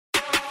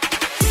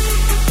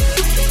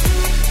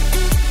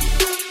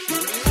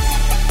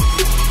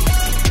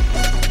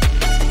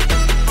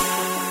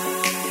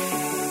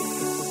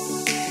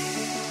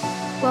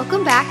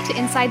to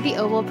Inside the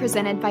Oval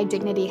presented by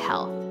Dignity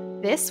Health.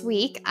 This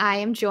week, I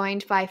am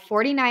joined by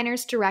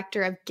 49ers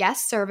Director of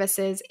Guest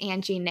Services,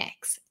 Angie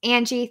Nix.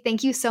 Angie,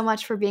 thank you so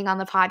much for being on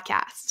the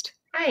podcast.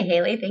 Hi,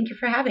 Haley. Thank you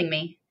for having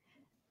me.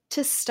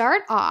 To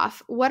start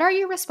off, what are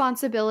your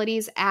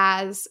responsibilities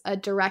as a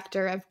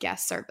Director of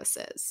Guest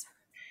Services?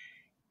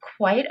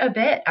 Quite a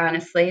bit,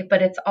 honestly,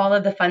 but it's all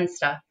of the fun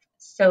stuff.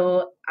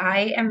 So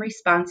I am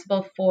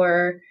responsible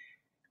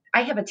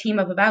I have a team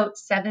of about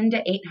 700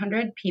 to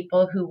 800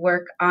 people who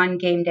work on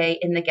game day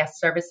in the guest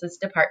services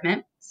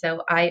department.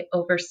 So I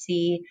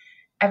oversee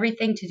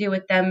everything to do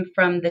with them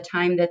from the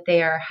time that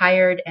they are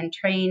hired and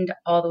trained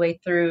all the way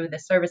through the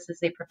services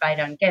they provide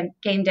on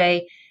game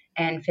day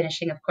and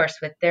finishing, of course,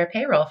 with their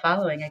payroll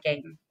following a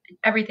game,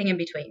 everything in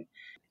between.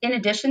 In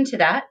addition to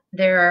that,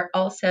 there are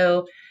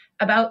also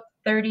about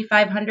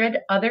 3,500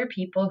 other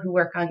people who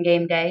work on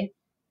game day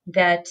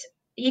that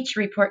each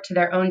report to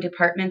their own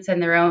departments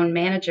and their own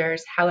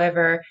managers.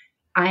 However,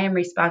 I am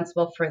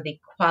responsible for the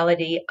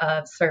quality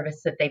of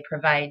service that they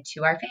provide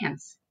to our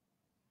fans.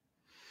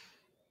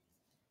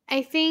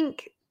 I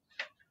think,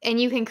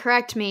 and you can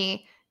correct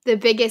me, the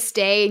biggest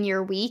day in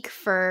your week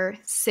for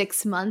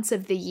 6 months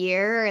of the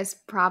year is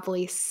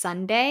probably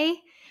Sunday.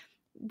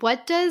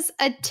 What does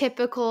a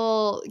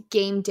typical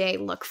game day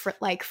look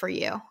like for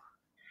you?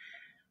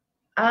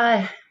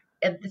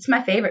 It's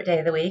my favorite day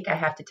of the week, I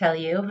have to tell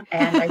you.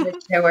 And I wish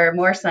there were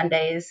more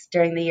Sundays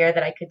during the year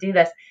that I could do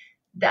this.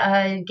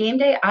 The game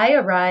day, I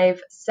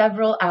arrive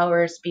several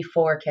hours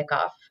before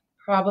kickoff,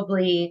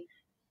 probably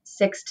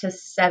 6 to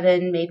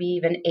 7, maybe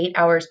even 8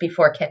 hours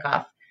before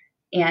kickoff.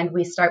 And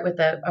we start with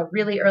a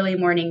really early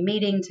morning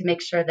meeting to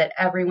make sure that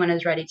everyone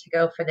is ready to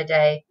go for the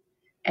day.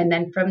 And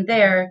then from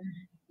there,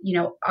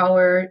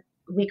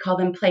 we call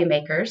them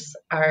playmakers,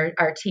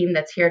 our team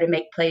that's here to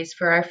make plays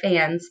for our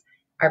fans.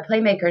 Our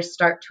playmakers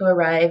start to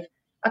arrive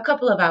a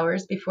couple of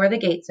hours before the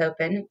gates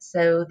open.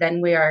 So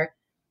then we are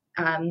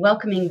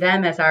welcoming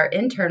them as our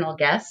internal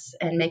guests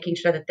and making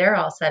sure that they're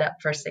all set up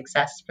for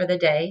success for the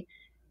day.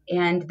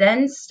 And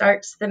then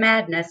starts the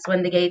madness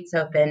when the gates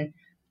open.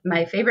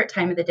 My favorite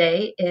time of the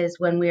day is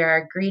when we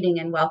are greeting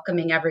and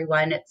welcoming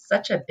everyone. It's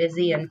such a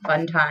busy and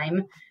fun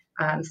time,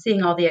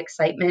 seeing all the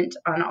excitement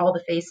on all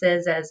the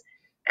faces as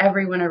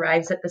everyone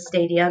arrives at the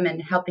stadium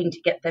and helping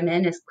to get them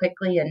in as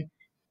quickly and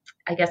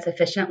I guess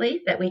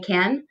efficiently that we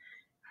can.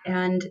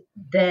 And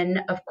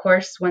then, of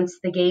course, once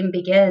the game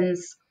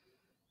begins,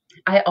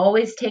 I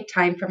always take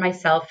time for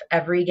myself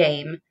every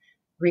game,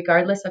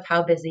 regardless of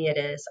how busy it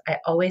is. I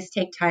always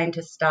take time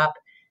to stop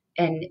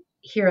and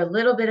hear a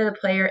little bit of the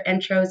player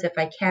intros if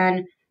I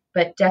can,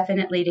 but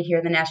definitely to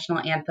hear the national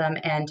anthem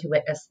and to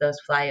witness those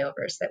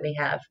flyovers that we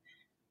have.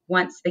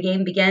 Once the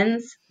game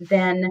begins,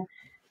 then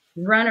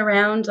run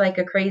around like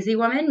a crazy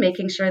woman,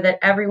 making sure that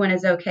everyone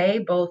is okay,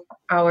 both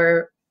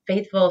our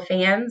faithful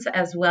fans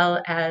as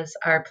well as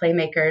our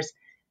playmakers,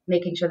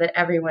 making sure that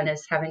everyone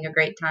is having a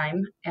great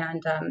time.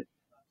 And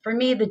for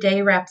me, the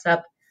day wraps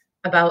up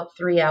about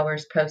 3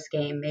 hours post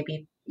game,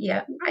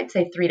 I'd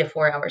say 3 to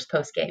 4 hours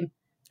post game.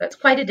 So it's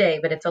quite a day,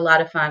 but it's a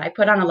lot of fun. I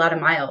put on a lot of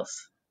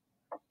miles.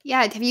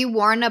 Yeah. Have you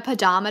worn a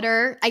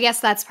pedometer? I guess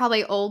that's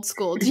probably old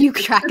school. Do you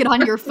track it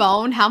on your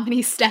phone, how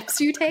many steps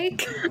you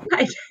take?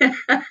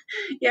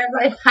 Yes,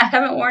 I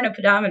haven't worn a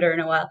pedometer in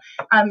a while.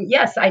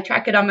 Yes, I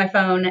track it on my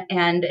phone,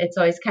 and it's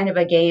always kind of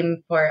a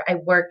game I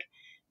work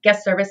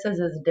guest services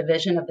as a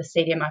division of the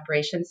stadium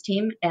operations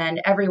team,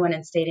 and everyone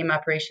in stadium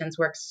operations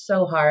works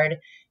so hard.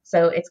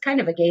 So it's kind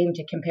of a game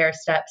to compare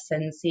steps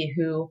and see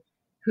who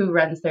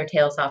runs their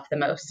tails off the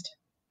most.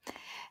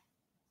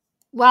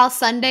 While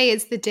Sunday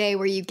is the day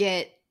where you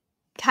get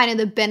kind of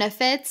the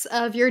benefits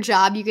of your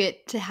job, you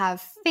get to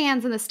have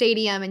fans in the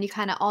stadium and you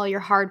kind of all your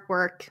hard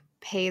work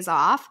pays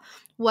off.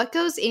 What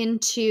goes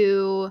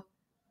into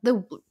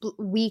the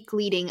week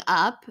leading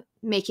up,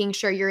 making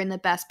sure you're in the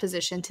best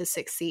position to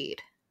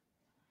succeed?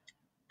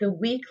 The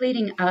week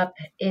leading up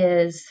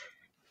is,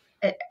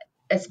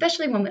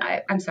 especially when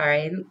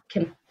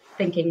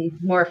thinking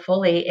more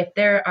fully, if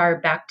there are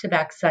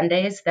back-to-back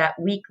Sundays, that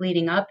week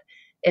leading up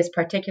is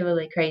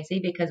particularly crazy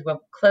because we'll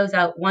close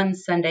out one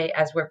Sunday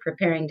as we're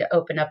preparing to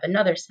open up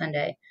another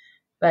Sunday.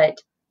 But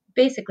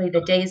basically, the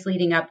days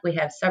leading up, we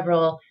have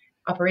several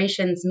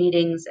operations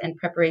meetings and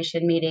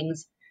preparation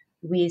meetings.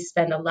 We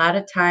spend a lot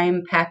of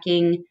time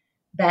packing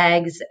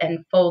bags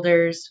and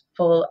folders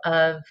full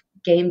of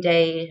game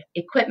day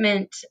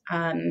equipment,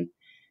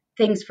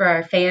 things for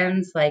our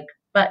fans like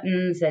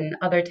buttons and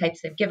other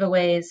types of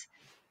giveaways,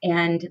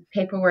 and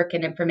paperwork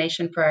and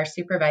information for our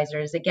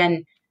supervisors.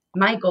 Again,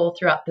 my goal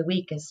throughout the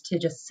week is to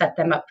just set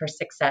them up for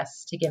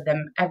success, to give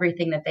them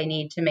everything that they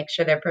need to make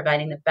sure they're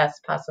providing the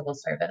best possible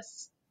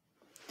service.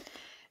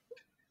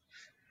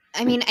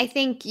 I mean, I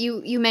think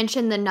you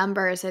mentioned the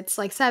numbers. It's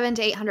like 700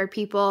 to 800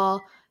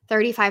 people,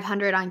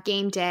 3,500 on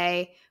game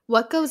day.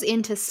 What goes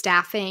into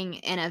staffing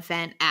an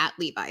event at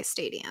Levi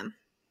Stadium?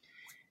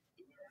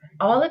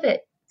 All of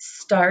it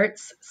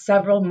starts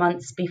several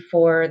months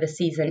before the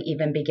season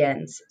even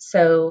begins.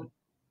 So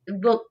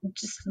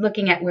just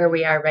looking at where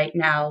we are right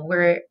now,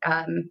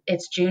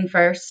 it's June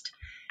 1st,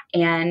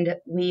 And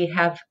we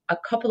have a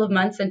couple of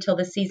months until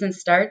the season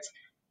starts.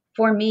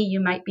 For me, you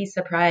might be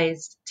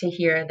surprised to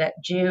hear that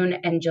June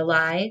and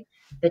July,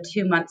 the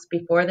 2 months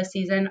before the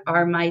season,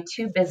 are my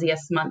two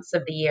busiest months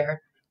of the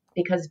year,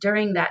 because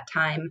during that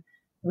time,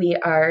 we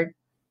are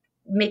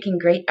making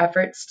great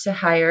efforts to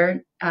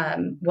hire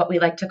what we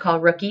like to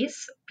call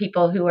rookies,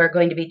 people who are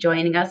going to be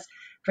joining us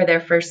for their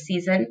first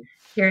season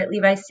here at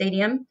Levi's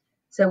Stadium.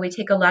 So we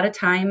take a lot of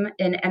time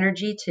and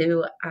energy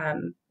to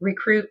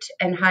recruit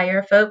and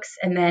hire folks,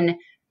 and then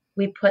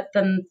we put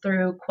them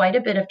through quite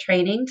a bit of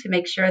training to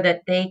make sure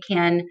that they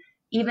can,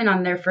 even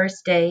on their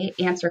first day,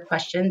 answer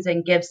questions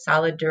and give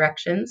solid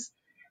directions.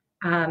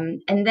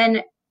 And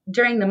then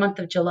during the month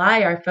of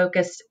July, our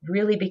focus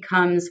really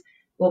becomes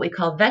what we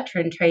call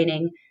veteran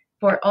training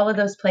for all of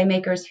those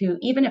playmakers who,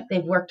 even if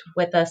they've worked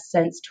with us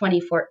since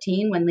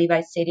 2014 when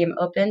Levi's Stadium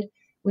opened,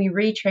 we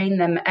retrain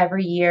them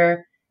every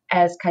year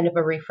as kind of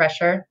a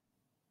refresher,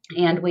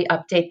 and we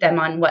update them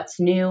on what's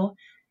new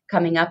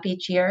coming up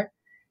each year.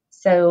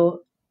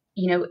 So,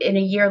 in a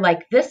year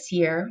like this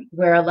year,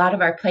 where a lot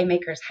of our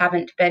playmakers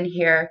haven't been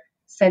here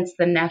since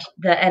the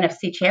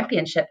NFC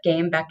Championship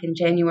game back in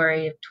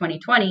January of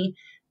 2020,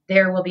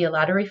 there will be a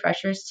lot of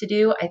refreshers to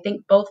do, I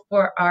think, both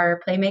for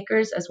our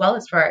playmakers as well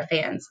as for our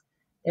fans.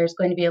 There's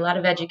going to be a lot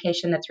of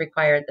education that's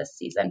required this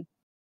season.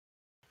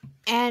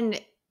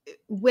 And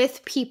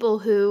with people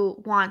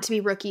who want to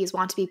be rookies,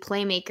 want to be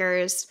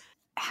playmakers,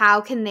 how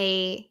can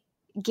they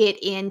get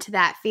into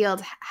that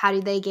field? How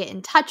do they get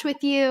in touch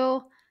with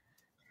you?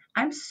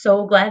 I'm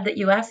so glad that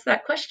you asked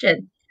that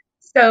question.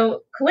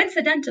 So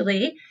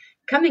coincidentally,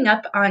 coming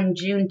up on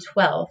June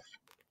 12th,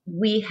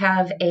 we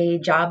have a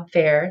job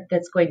fair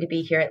that's going to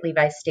be here at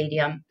Levi's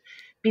Stadium.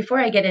 Before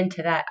I get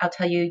into that, I'll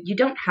tell you, you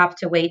don't have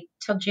to wait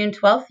till June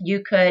 12th.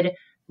 You could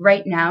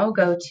right now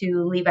go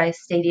to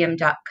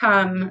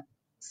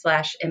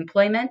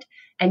levisstadium.com/employment,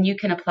 and you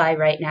can apply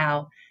right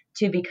now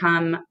to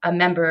become a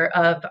member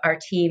of our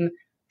team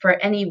for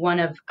any one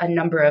of a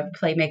number of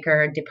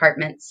playmaker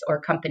departments or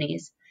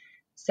companies.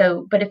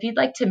 So, but if you'd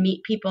like to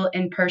meet people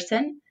in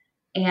person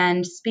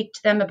and speak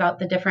to them about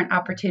the different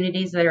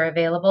opportunities that are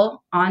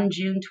available on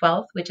June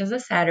 12th, which is a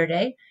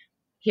Saturday,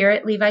 here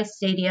at Levi's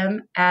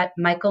Stadium at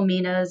Michael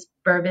Mina's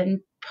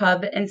Bourbon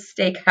Pub and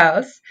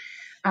Steakhouse,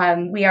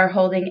 we are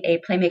holding a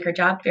Playmaker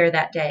Job Fair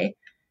that day.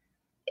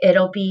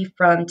 It'll be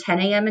from 10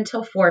 a.m.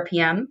 until 4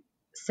 p.m.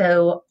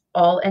 So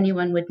all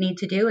anyone would need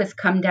to do is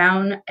come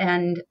down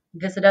and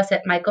visit us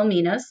at Michael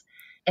Mina's,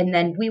 and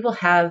then we will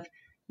have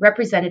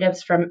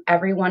representatives from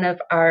every one of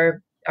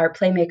our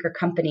Playmaker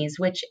companies,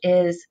 which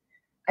is,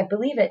 I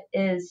believe it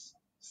is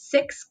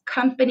 6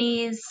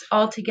 companies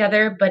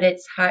altogether, but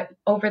it's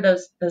over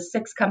those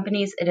 6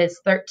 companies, it is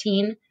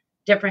 13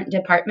 different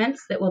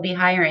departments that will be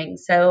hiring.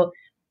 So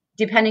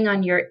depending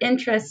on your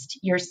interest,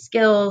 your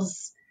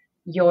skills,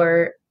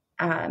 your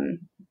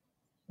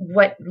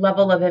what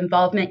level of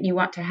involvement you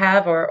want to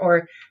have,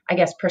 or I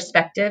guess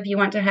perspective you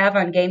want to have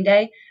on game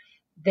day,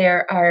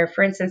 there are,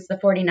 for instance, the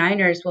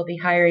 49ers will be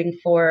hiring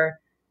for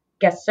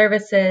guest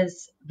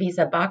services,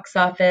 Visa box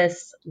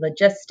office,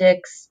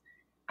 logistics,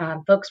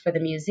 folks for the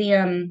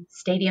museum,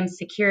 stadium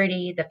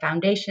security, the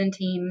foundation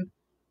team.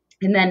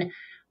 And then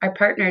our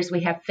partners,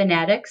 we have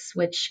Fanatics,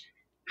 which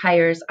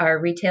hires our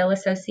retail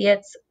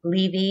associates.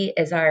 Levy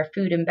is our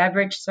food and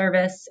beverage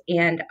service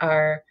and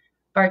our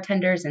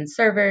bartenders and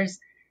servers.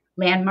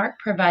 Landmark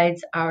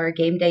provides our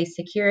game day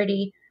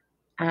security.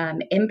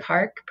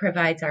 InPark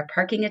provides our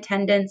parking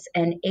attendants,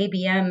 and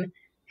ABM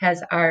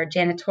has our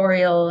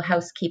janitorial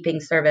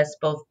housekeeping service,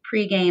 both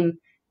pregame,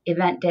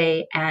 event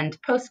day, and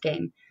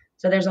postgame.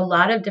 So there's a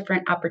lot of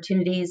different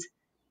opportunities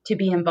to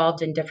be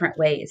involved in different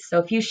ways. So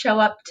if you show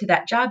up to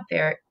that job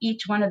fair,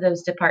 each one of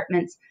those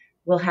departments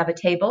will have a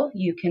table.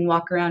 You can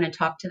walk around and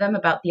talk to them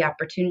about the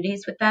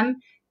opportunities with them.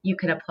 You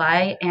can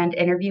apply and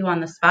interview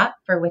on the spot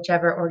for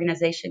whichever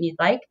organization you'd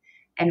like.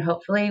 And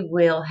hopefully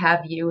we'll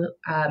have you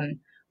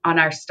on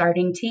our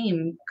starting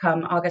team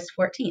come August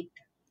 14th.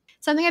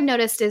 Something I've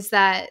noticed is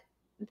that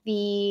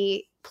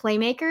the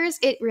Playmakers,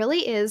 it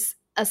really is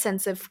a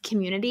sense of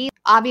community.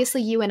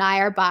 Obviously, you and I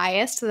are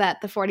biased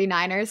that the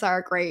 49ers are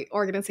a great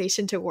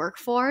organization to work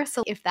for.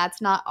 So if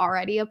that's not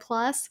already a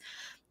plus,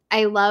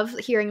 I love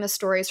hearing the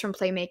stories from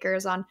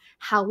Playmakers on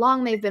how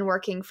long they've been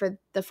working for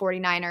the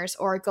 49ers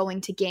or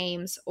going to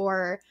games,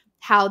 or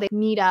how they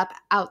meet up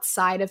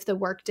outside of the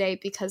workday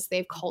because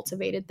they've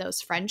cultivated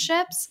those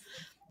friendships.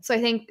 So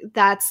I think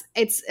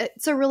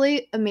it's a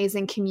really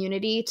amazing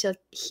community to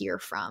hear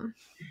from.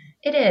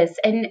 It is.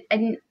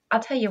 And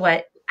I'll tell you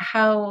what,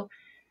 how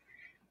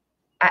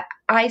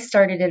I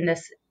started in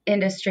this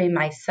industry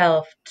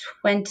myself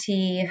I'm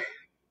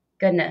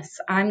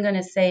going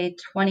to say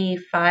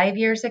 25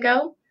 years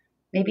ago,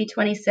 maybe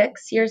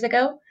 26 years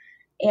ago.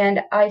 And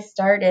I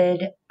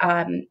started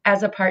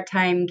as a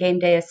part-time game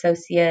day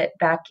associate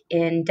back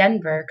in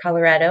Denver,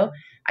 Colorado.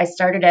 I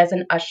started as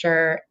an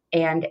usher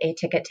and a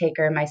ticket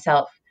taker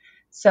myself.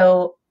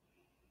 So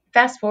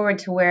fast forward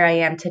to where I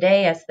am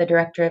today as the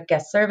director of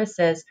guest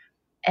services,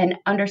 and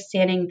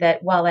understanding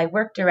that while I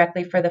work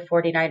directly for the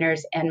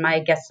 49ers and my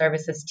guest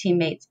services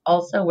teammates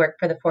also work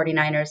for the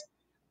 49ers,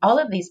 all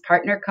of these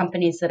partner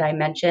companies that I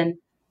mentioned,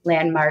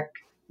 Landmark,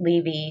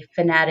 Levy,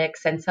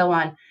 Fanatics, and so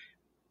on,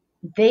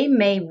 they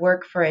may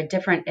work for a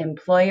different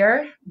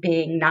employer,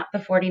 being not the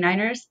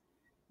 49ers,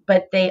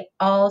 but they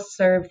all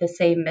serve the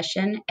same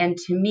mission. And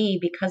to me,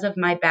 because of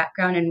my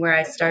background and where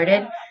I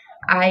started,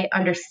 I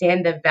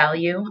understand the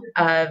value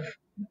of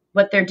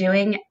what they're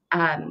doing,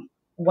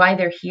 why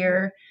they're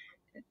here.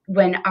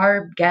 When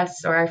our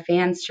guests or our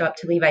fans show up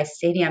to Levi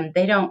Stadium,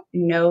 they don't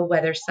know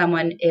whether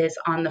someone is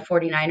on the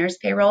 49ers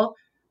payroll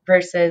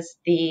versus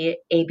the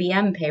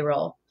ABM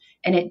payroll.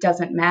 And it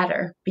doesn't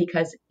matter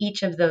because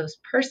each of those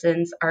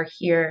persons are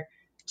here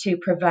to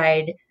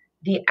provide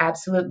the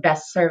absolute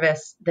best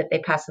service that they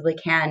possibly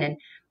can. And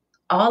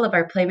all of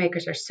our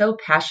playmakers are so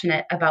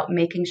passionate about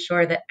making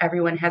sure that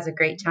everyone has a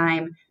great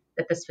time,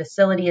 that this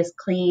facility is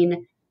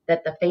clean,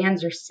 that the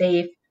fans are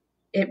safe.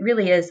 It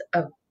really is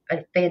a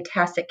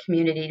fantastic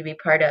community to be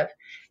part of.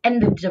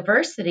 And the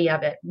diversity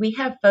of it. We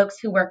have folks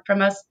who work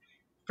from us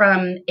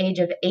from age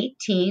of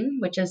 18,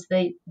 which is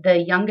the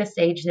youngest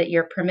age that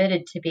you're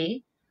permitted to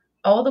be,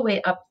 all the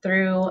way up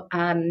through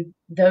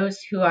those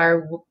who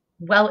are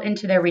well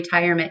into their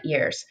retirement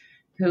years,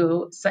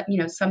 who,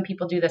 some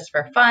people do this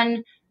for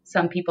fun,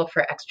 some people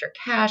for extra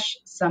cash,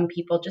 some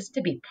people just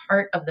to be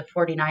part of the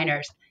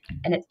 49ers.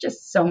 And it's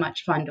just so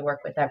much fun to work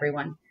with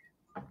everyone.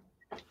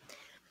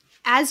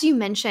 As you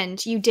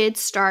mentioned, you did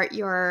start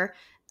your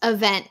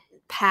event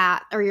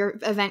path or your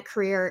event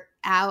career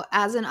out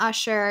as an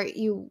usher.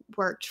 You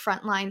worked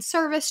frontline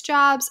service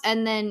jobs,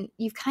 and then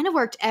you've kind of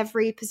worked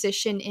every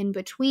position in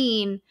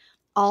between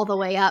all the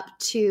way up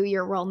to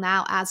your role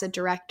now as a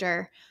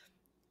director.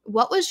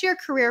 What was your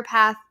career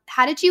path?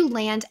 How did you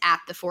land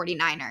at the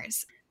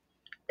 49ers?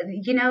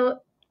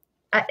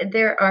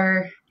 There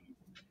are,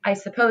 I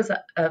suppose,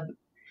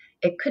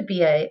 it could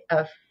be a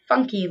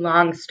funky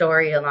long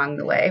story along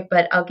the way,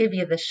 but I'll give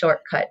you the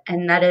shortcut.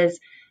 And that is,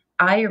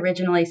 I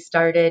originally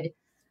started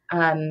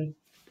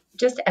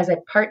just as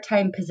a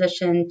part-time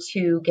position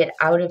to get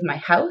out of my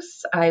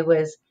house. I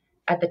was,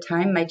 at the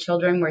time, my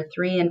children were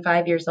 3 and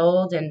 5 years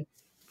old, and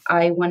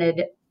I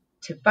wanted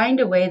to find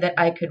a way that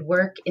I could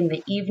work in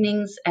the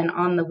evenings and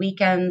on the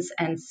weekends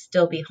and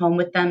still be home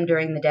with them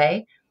during the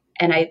day.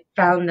 And I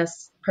found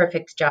this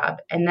perfect job.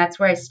 And that's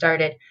where I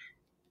started.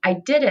 I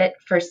did it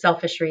for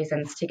selfish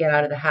reasons to get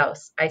out of the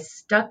house. I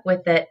stuck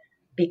with it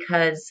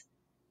because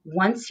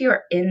once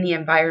you're in the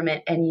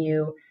environment and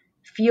you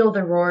feel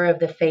the roar of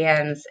the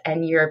fans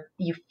and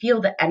you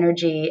feel the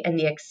energy and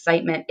the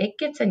excitement, it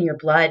gets in your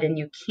blood and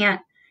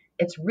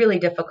it's really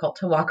difficult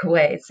to walk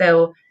away.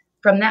 So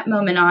from that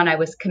moment on, I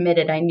was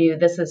committed. I knew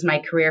this is my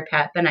career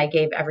path and I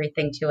gave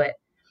everything to it.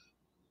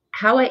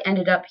 How I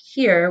ended up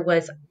here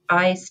was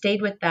I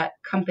stayed with that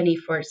company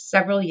for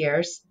several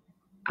years.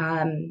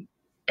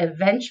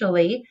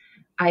 Eventually,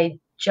 I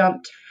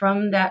jumped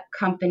from that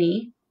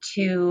company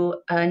to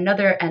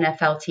another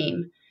NFL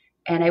team.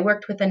 And I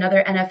worked with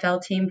another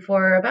NFL team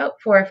for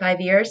about 4 or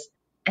 5 years.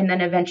 And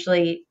then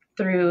eventually,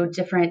 through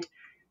different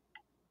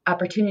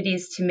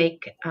opportunities to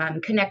make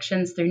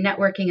connections through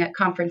networking at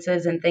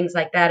conferences and things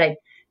like that, I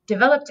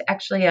developed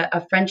actually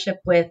a friendship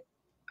with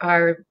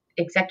our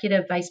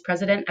executive vice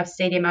president of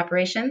stadium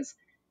operations.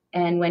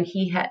 And when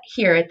he had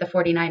here at the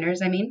 49ers,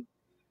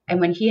 and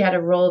when he had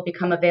a role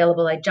become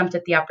available, I jumped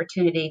at the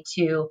opportunity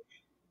to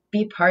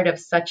be part of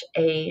such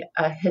a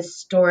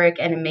historic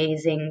and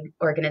amazing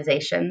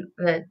organization.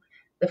 The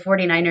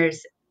 49ers,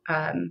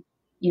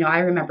 I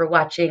remember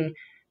watching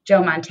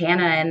Joe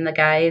Montana and the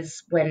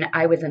guys when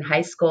I was in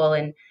high school,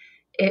 and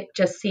it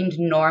just seemed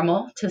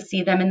normal to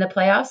see them in the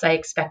playoffs. I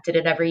expected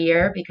it every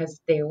year because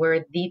they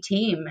were the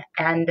team.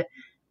 And,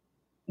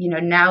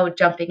 now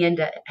jumping in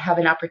to have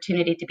an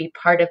opportunity to be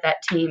part of that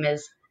team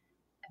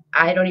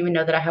I don't even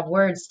know that I have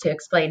words to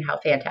explain how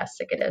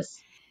fantastic it is.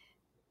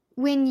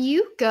 When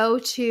you go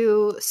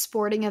to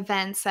sporting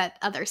events at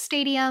other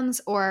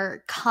stadiums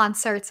or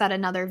concerts at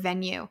another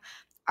venue,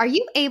 are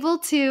you able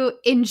to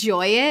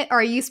enjoy it, or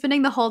are you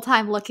spending the whole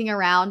time looking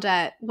around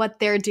at what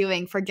they're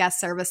doing for guest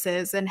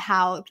services and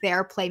how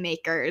their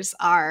playmakers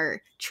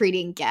are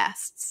treating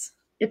guests?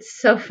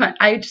 It's so fun.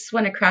 I just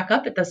want to crack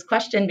up at this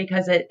question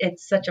because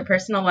it's such a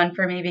personal one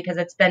for me, because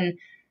it's been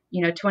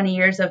 20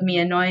 years of me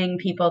annoying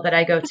people that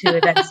I go to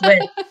events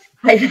with.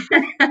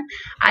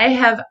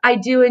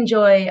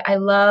 I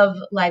love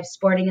live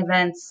sporting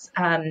events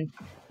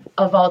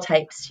of all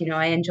types.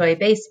 I enjoy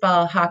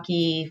baseball,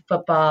 hockey,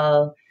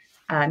 football,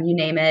 you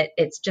name it.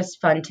 It's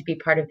just fun to be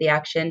part of the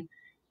action.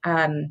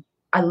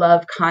 I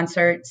love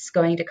concerts,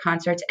 going to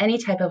concerts. Any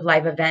type of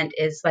live event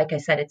is, like I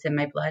said, it's in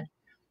my blood.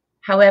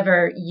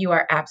 However, you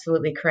are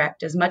absolutely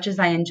correct. As much as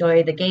I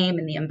enjoy the game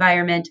and the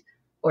environment,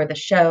 or the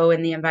show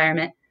and the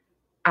environment,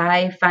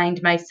 I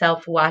find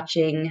myself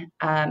watching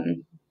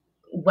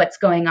what's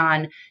going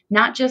on,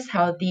 not just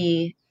how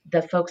the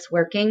folks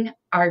working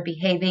are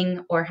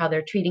behaving or how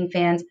they're treating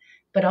fans,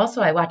 but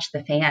also I watch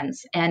the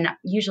fans. And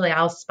usually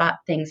I'll spot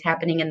things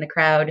happening in the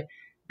crowd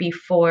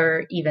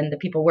before even the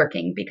people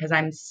working because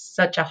I'm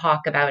such a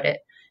hawk about it.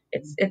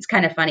 It's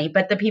kind of funny.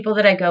 But the people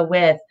that I go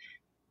with,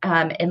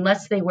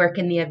 unless they work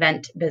in the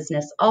event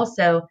business,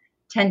 also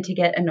tend to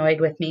get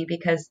annoyed with me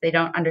because they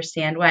don't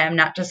understand why I'm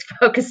not just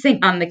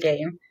focusing on the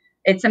game.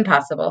 It's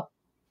impossible.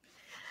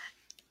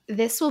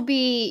 This will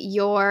be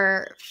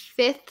your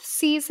 5th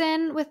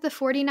season with the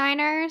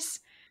 49ers.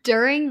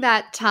 During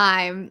that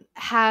time,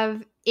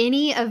 have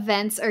any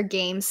events or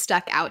games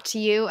stuck out to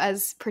you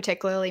as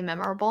particularly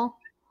memorable?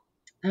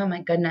 Oh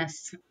my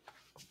goodness.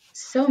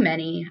 So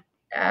many.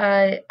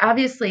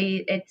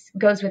 Obviously, it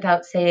goes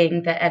without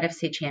saying the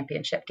NFC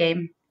Championship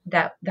game.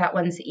 That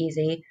one's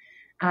easy.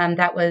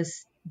 That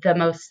was the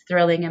most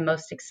thrilling and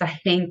most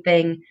exciting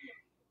thing.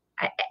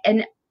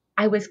 And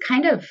I was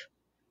kind of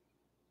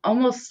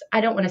almost,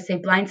 I don't want to say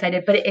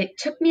blindsided, but it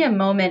took me a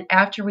moment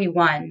after we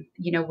won.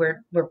 You know,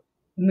 we're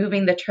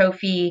moving the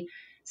trophy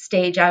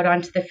stage out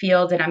onto the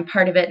field, and I'm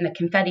part of it, and the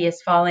confetti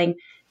is falling.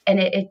 And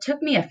it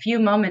took me a few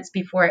moments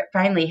before it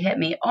finally hit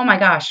me. Oh my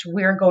gosh,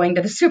 we're going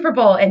to the Super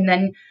Bowl. And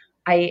then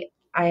I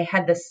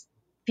had this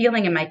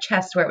feeling in my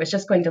chest where it was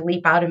just going to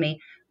leap out of me.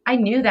 I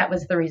knew that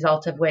was the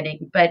result of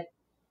winning, but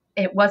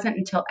it wasn't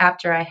until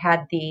after I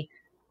had the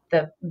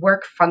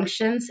work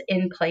functions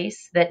in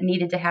place that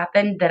needed to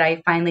happen that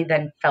I finally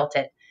then felt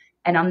it.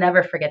 And I'll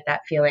never forget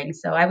that feeling.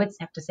 So I would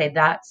have to say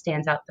that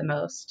stands out the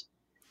most.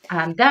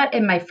 That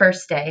in my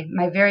first day,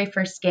 my very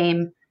first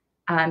game,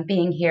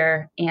 being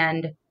here.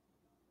 And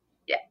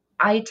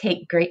I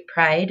take great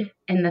pride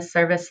in the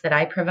service that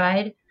I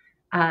provide,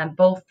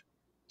 both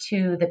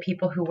to the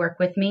people who work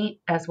with me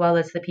as well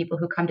as the people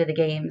who come to the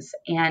games.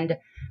 And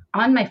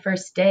on my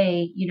first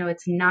day, you know,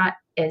 it's not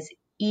as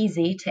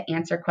easy to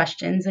answer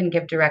questions and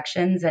give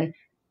directions and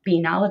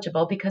be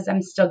knowledgeable because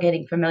I'm still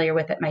getting familiar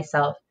with it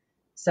myself.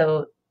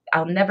 So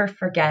I'll never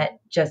forget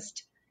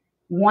just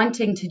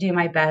wanting to do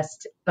my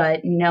best,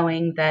 but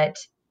knowing that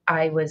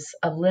I was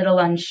a little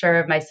unsure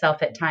of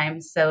myself at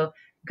times. So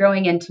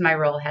growing into my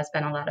role has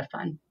been a lot of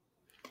fun.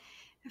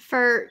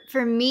 For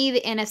me,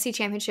 the NFC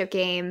Championship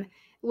game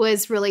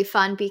was really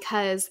fun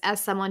because as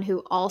someone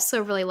who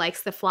also really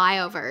likes the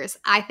flyovers,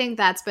 I think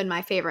that's been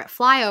my favorite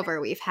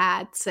flyover we've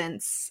had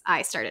since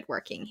I started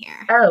working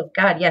here. Oh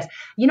God, yes.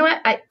 You know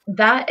what?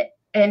 That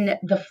and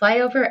the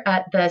flyover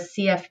at the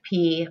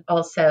CFP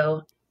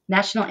also,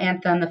 national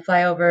anthem, the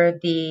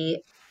flyover,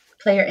 the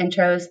player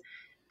intros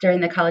during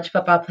the college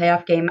football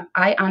playoff game,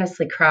 I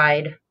honestly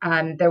cried.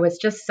 There was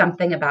just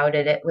something about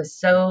it. It was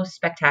so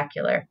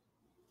spectacular.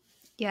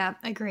 Yeah,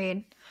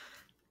 agreed.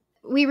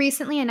 We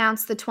recently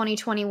announced the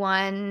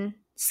 2021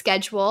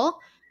 schedule.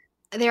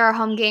 There are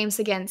home games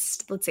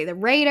against, let's say, the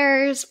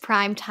Raiders,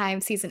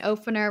 primetime season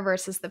opener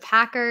versus the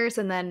Packers.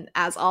 And then,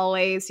 as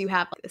always, you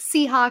have the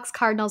Seahawks,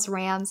 Cardinals,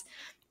 Rams.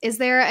 Is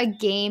there a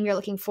game you're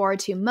looking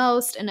forward to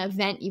most, an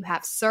event you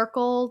have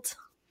circled?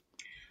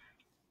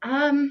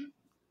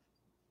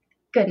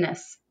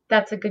 Goodness,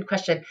 that's a good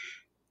question.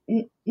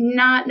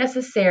 Not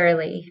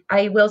necessarily.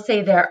 I will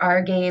say there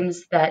are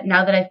games that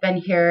now that I've been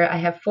here, I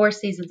have 4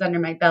 seasons under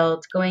my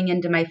belt. Going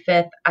into my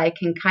 5th, I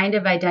can kind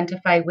of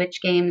identify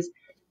which games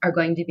are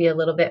going to be a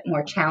little bit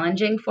more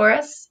challenging for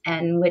us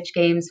and which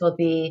games will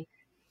be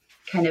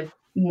kind of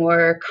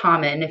more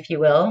common, if you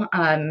will.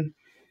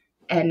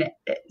 And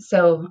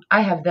so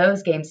I have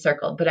those games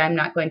circled, but I'm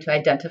not going to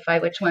identify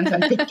which ones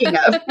I'm thinking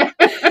of.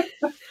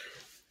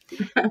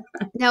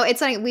 No,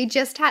 it's funny.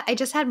 I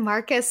just had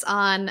Marcus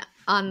on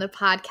the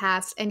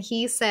podcast, and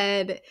he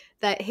said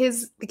that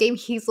the game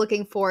he's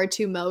looking forward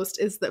to most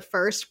is the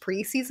first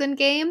preseason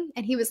game.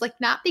 And he was like,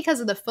 not because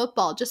of the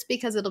football, just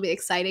because it'll be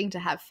exciting to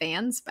have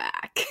fans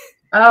back.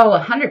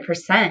 Oh,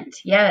 100%.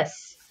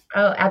 Yes.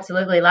 Oh,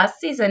 absolutely. Last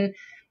season,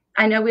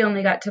 I know we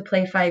only got to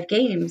play 5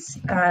 games,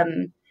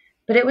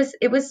 but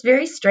it was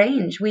very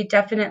strange. We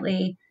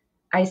definitely,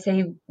 I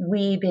say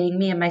we being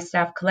me and my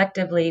staff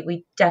collectively,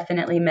 we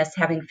definitely miss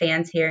having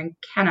fans here and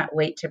cannot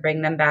wait to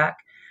bring them back.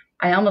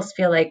 I almost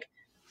feel like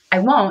I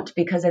won't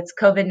because it's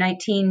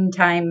COVID-19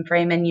 time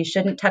frame and you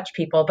shouldn't touch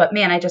people. But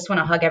man, I just want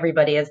to hug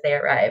everybody as they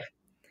arrive.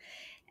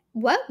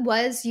 What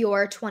was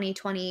your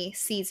 2020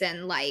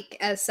 season like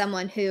as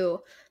someone who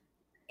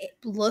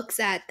looks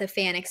at the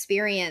fan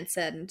experience,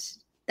 and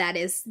that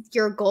is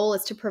your goal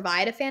is to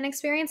provide a fan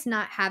experience,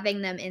 not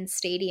having them in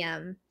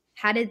stadium?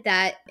 How did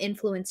that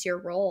influence your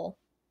role?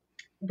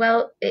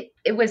 Well,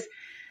 it was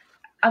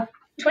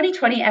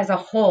 2020 as a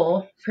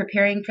whole,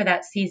 preparing for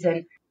that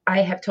season.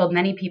 I have told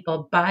many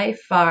people by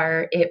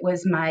far it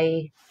was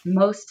my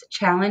most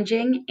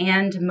challenging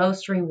and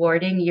most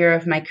rewarding year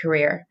of my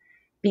career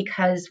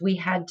because we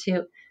had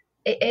to.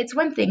 It's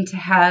one thing to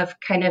have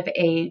kind of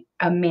a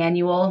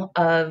manual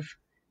of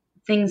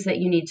things that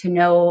you need to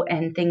know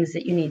and things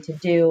that you need to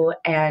do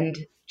and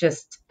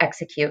just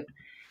execute.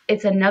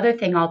 It's another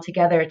thing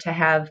altogether to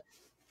have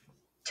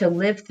to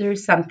live through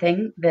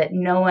something that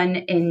no one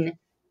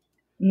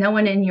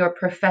in your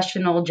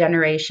professional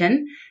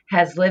generation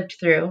has lived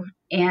through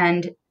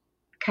and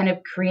kind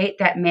of create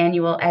that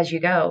manual as you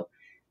go.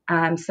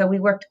 So we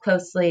worked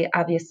closely,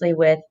 obviously,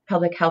 with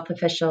public health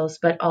officials,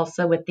 but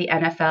also with the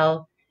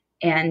NFL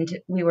and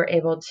we were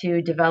able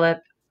to develop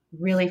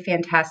really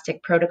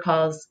fantastic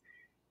protocols.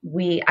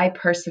 I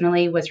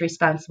personally was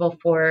responsible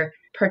for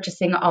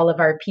purchasing all of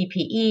our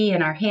PPE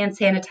and our hand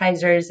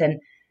sanitizers, and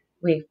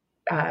we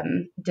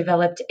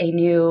developed a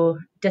new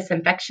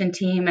disinfection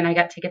team, and I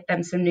got to get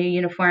them some new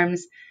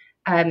uniforms.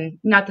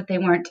 Not that they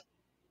weren't,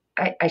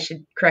 I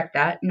should correct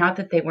that, not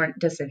that they weren't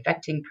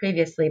disinfecting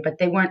previously, but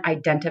they weren't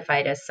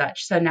identified as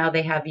such. So now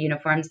they have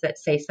uniforms that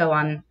say so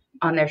on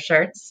their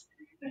shirts,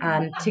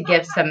 to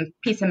give some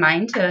peace of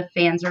mind to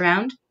fans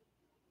around.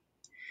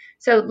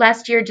 So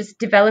last year, just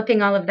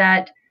developing all of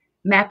that,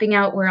 mapping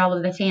out where all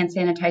of the hand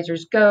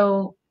sanitizers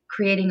go,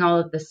 creating all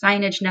of the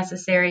signage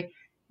necessary.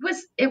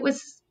 It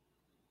was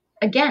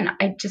again,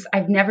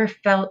 I've never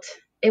felt,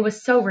 it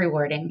was so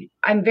rewarding.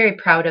 I'm very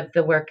proud of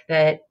the work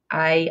that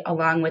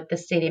along with the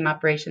stadium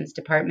operations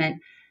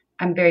department,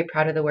 I'm very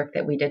proud of the work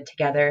that we did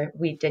together.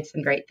 We did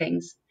some great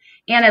things.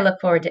 And I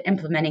look forward to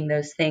implementing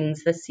those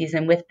things this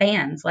season with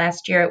fans.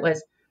 Last year it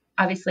was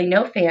obviously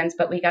no fans,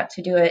 but we got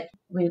to do it.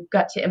 We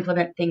got to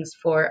implement things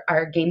for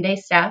our game day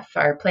staff,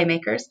 our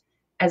playmakers,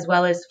 as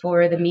well as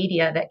for the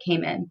media that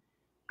came in.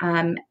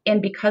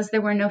 And because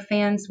there were no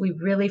fans, we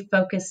really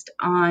focused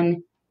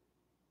on,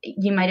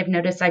 you might have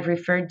noticed I've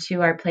referred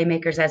to our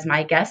playmakers as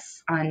my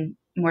guests on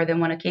more than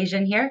one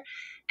occasion here.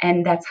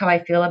 And that's how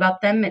I feel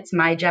about them. It's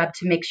my job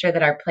to make sure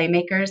that our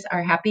playmakers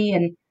are happy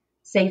and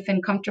safe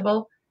and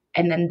comfortable.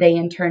 And then they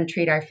in turn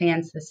treat our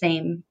fans the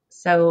same.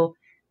 So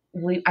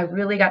I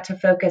really got to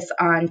focus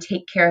on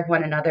take care of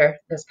one another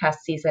this past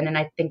season. And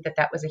I think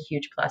that was a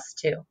huge plus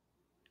too.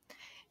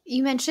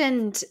 You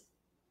mentioned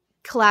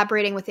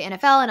collaborating with the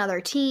NFL and other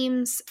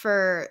teams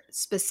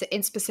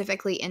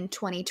specifically in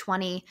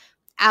 2020.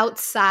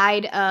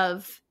 Outside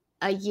of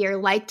a year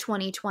like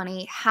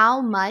 2020,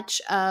 how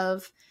much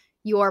of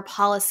your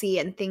policy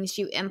and things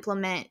you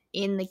implement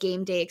in the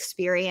game day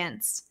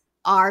experience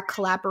are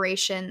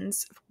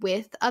collaborations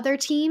with other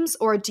teams,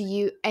 or do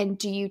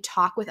you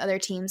talk with other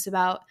teams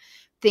about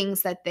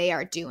things that they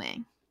are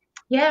doing?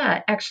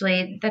 Yeah,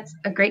 actually, that's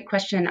a great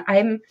question.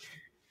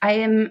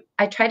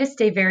 I try to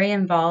stay very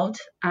involved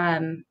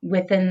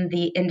within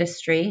the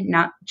industry,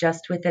 not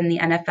just within the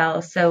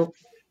NFL. So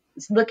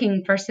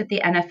looking first at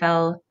the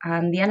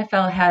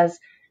NFL has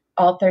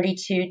all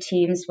 32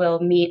 teams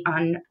will meet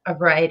on a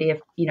variety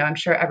of, I'm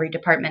sure every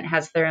department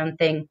has their own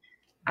thing.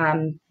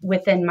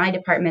 Within my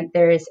department,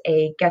 there is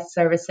a guest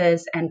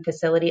services and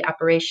facility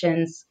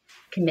operations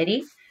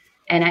committee,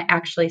 and I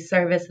actually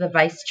serve as the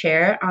vice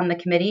chair on the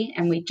committee,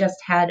 and we just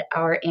had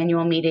our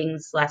annual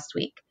meetings last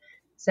week.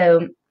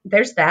 So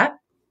there's that,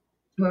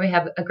 where we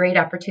have a great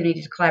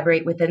opportunity to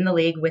collaborate within the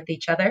league with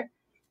each other.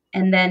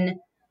 And then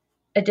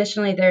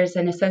additionally, there's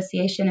an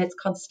association, it's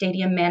called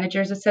Stadium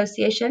Managers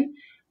Association,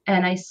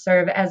 and I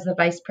serve as the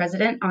vice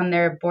president on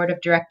their board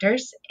of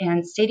directors.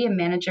 And Stadium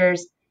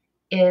Managers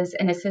is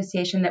an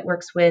association that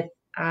works with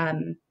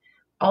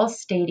all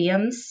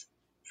stadiums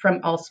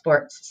from all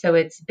sports. So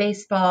it's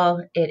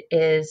baseball, it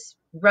is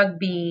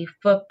rugby,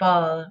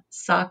 football,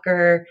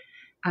 soccer.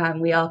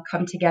 We all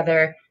come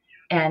together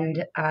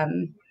and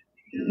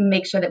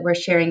make sure that we're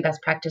sharing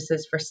best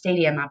practices for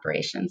stadium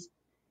operations.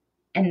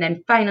 And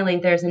then finally,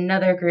 there's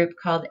another group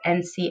called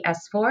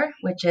NCS4,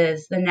 which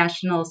is the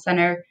National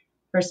Center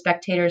for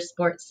Spectators,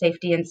 Sports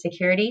Safety and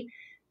Security.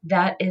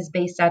 That is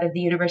based out of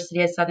the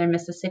University of Southern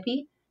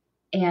Mississippi.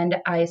 And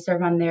I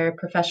serve on their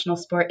Professional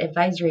Sport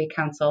Advisory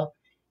Council.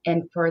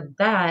 And for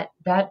that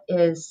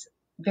is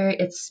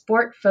it's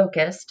sport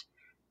focused,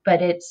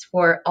 but it's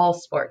for all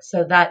sports.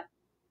 So that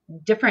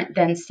different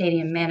than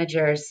stadium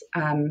managers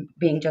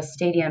being just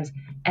stadiums,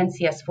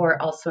 NCS4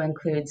 also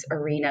includes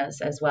arenas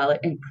as well.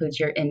 It includes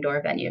your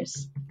indoor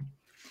venues.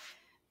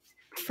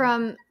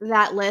 From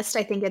that list,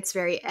 I think it's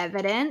very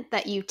evident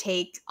that you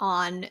take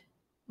on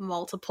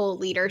multiple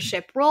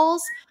leadership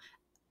roles.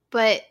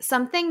 But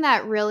something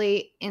that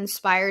really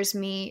inspires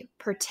me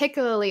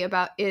particularly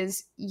about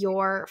is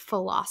your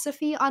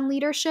philosophy on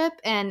leadership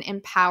and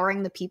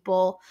empowering the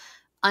people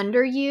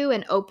under you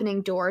and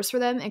opening doors for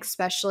them,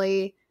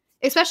 especially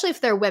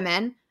if they're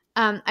women.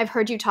 I've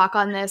heard you talk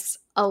on this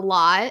a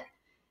lot.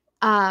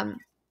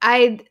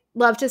 I'd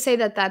love to say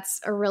that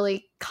that's a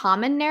really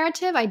common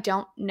narrative. I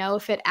don't know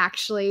if it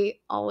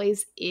actually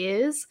always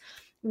is.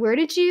 Where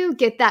did you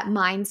get that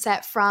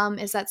mindset from?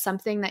 Is that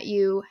something that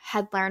you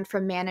had learned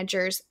from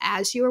managers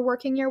as you were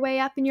working your way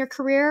up in your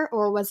career,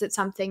 or was it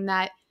something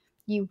that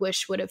you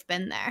wish would have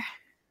been there?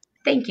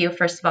 Thank you,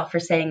 first of all, for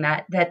saying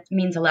that. That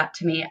means a lot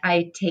to me.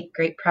 I take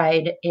great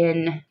pride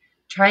in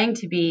trying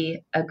to be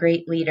a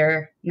great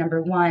leader,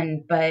 number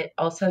one, but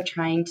also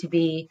trying to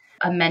be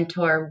a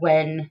mentor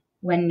when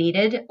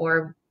needed,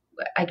 or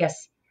I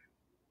guess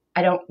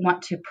I don't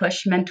want to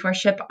push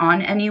mentorship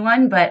on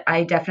anyone, but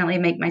I definitely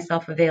make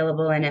myself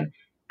available and am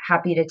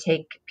happy to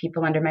take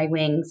people under my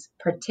wings,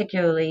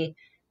 particularly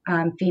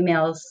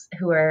females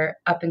who are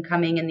up and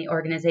coming in the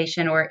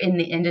organization or in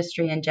the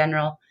industry in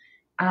general.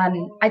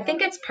 I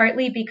think it's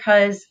partly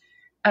because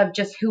of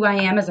just who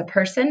I am as a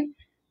person.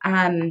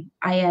 I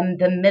am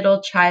the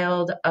middle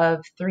child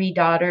of 3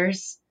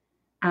 daughters.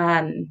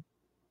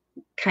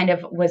 kind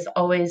of was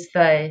always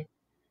the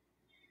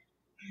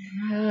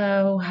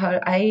I'm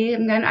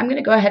going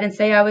to go ahead and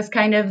say I was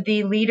kind of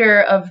the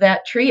leader of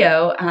that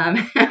trio.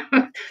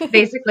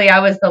 Basically, I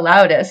was the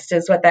loudest,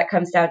 is what that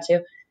comes down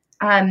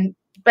to.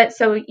 But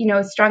so,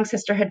 strong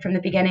sisterhood from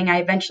the beginning. I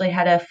eventually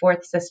had a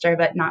fourth sister,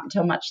 but not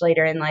until much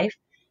later in life.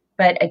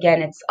 But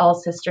again, it's all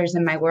sisters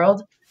in my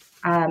world,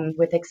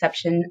 with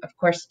exception, of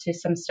course, to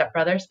some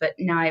stepbrothers. But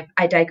now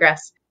I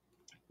digress.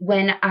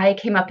 When I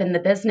came up in the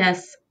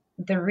business,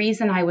 the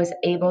reason I was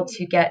able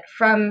to get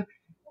from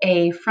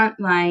a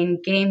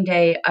frontline game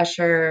day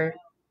usher,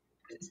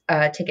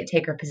 ticket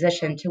taker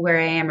position to where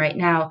I am right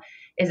now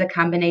is a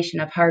combination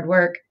of hard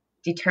work,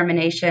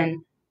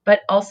 determination, but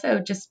also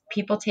just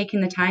people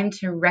taking the time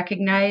to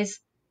recognize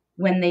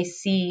when they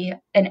see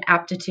an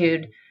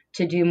aptitude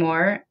to do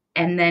more,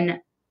 and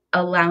then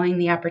allowing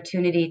the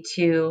opportunity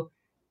to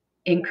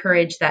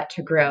encourage that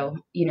to grow,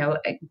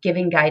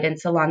 giving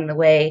guidance along the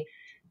way.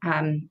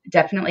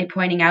 Definitely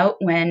pointing out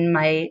when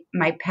my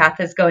path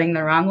is going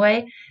the wrong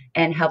way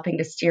and helping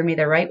to steer me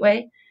the right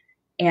way.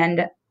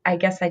 And I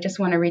guess I just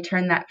want to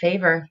return that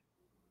favor.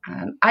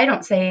 I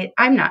don't say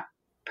I'm not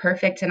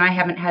perfect and I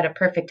haven't had a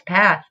perfect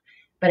path,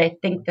 but I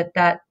think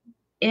that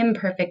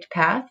imperfect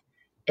path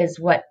is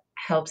what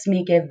helps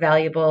me give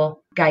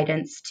valuable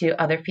guidance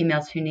to other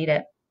females who need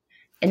it.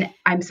 And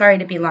I'm sorry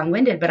to be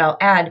long-winded, but I'll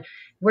add,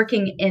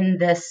 working in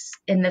this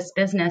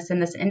business, in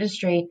this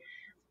industry,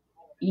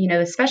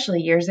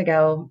 especially years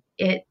ago,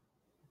 it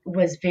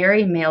was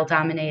very male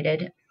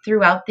dominated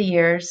throughout the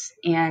years.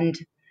 And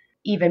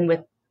even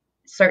with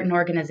certain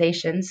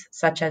organizations,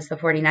 such as the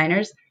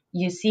 49ers,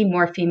 you see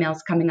more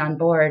females coming on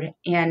board.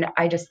 And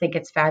I just think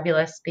it's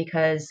fabulous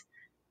because,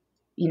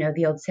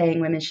 the old saying,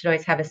 women should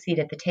always have a seat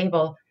at the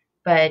table.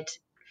 But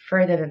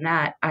further than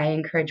that, I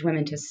encourage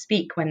women to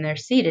speak when they're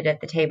seated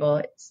at the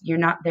table. You're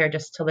not there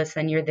just to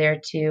listen. You're there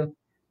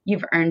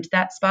you've earned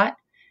that spot,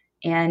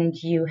 and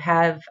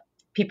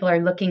people are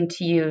looking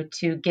to you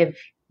to give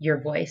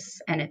your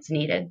voice, and it's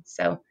needed.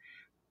 So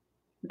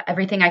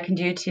everything I can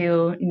do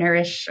to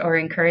nourish or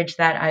encourage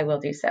that, I will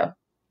do so.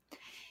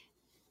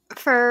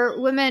 For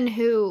women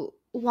who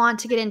want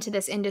to get into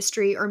this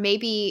industry, or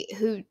maybe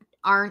who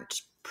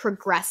aren't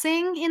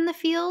progressing in the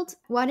field,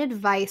 what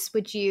advice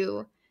would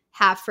you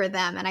have for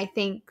them? And I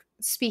think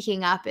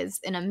speaking up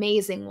is an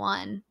amazing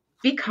one.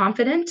 Be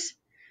confident.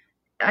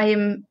 I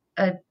am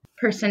a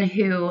person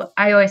who,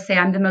 I always say,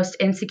 I'm the most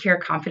insecure,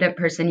 confident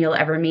person you'll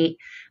ever meet.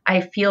 I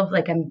feel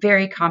like I'm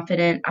very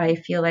confident. I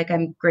feel like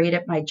I'm great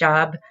at my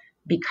job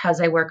because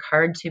I work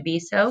hard to be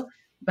so.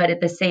 But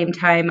at the same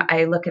time,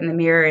 I look in the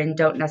mirror and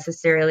don't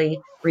necessarily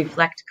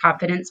reflect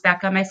confidence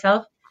back on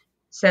myself.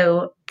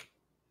 So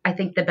I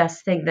think the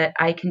best thing that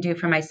I can do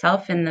for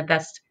myself, and the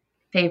best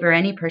favor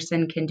any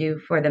person can do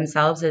for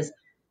themselves, is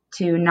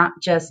to not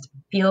just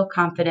feel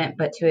confident,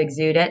 but to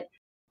exude it.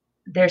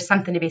 There's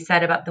something to be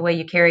said about the way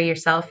you carry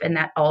yourself, and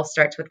that all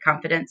starts with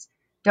confidence.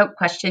 Don't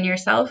question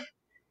yourself.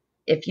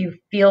 If you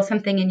feel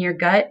something in your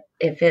gut,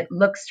 if it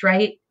looks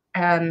right,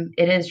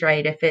 it is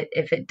right.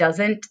 If it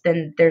doesn't,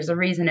 then there's a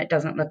reason it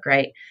doesn't look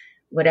right,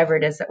 whatever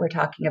it is that we're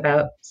talking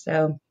about.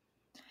 So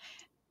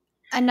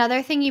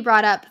another thing you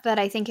brought up that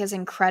I think is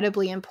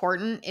incredibly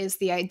important is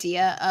the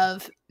idea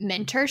of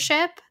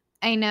mentorship.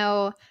 I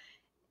know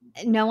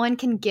no one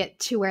can get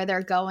to where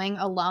they're going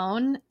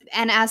alone.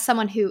 And as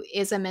someone who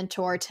is a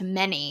mentor to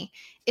many,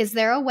 is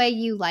there a way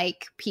you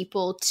like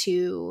people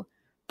to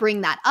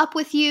bring that up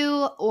with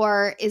you?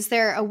 Or is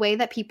there a way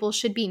that people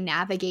should be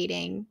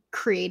navigating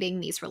creating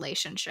these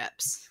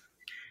relationships?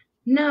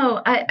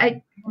 No,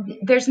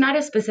 there's not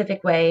a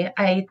specific way.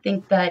 I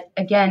think that,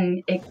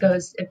 again, it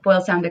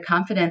boils down to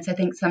confidence. I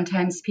think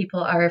sometimes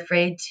people are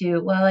afraid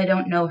well, I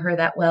don't know her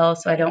that well,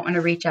 so I don't want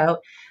to reach out.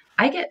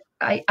 I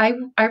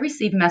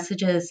receive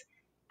messages,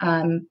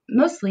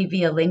 mostly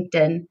via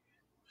LinkedIn,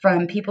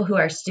 from people who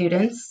are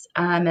students,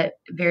 at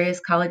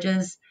various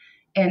colleges,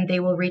 and they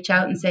will reach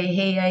out and say,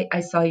 hey, I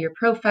saw your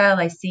profile.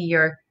 I see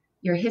your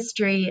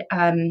history.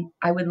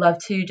 I would love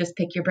to just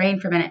pick your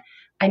brain for a minute.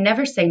 I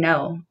never say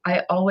no.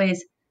 I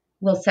always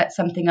will set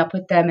something up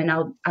with them, and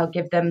I'll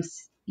give them,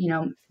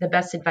 the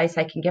best advice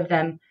I can give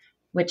them,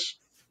 which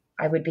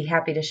I would be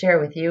happy to share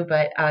with you,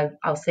 but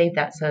I'll save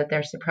that so that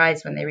they're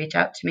surprised when they reach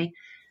out to me.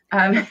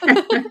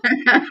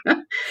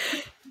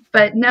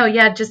 But no,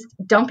 yeah, just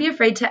don't be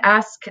afraid to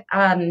ask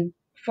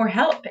for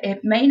help.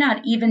 It may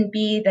not even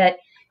be that,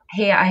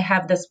 hey, I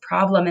have this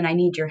problem and I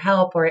need your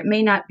help, or it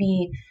may not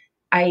be,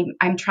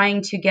 I'm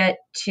trying to get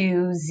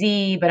to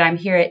Z, but I'm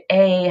here at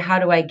A. How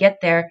do I get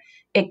there?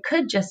 It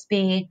could just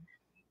be,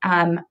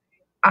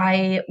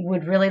 I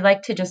would really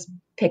like to just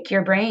pick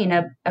your brain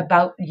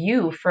about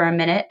you for a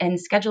minute and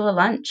schedule a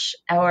lunch,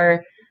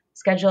 or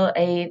schedule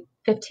a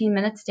 15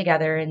 minutes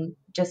together and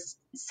just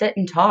sit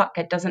and talk.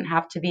 It doesn't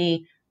have to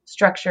be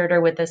structured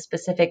or with a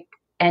specific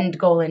end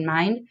goal in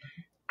mind.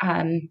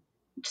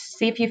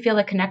 See if you feel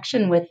a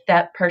connection with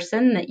that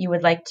person that you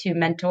would like to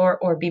mentor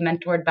or be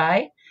mentored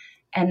by,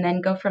 and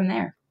then go from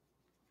there.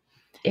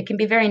 It can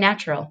be very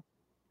natural.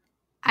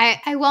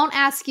 I won't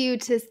ask you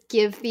to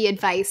give the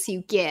advice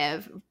you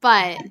give,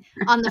 but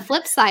on the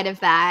flip side of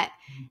that,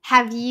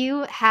 have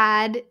you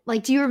had,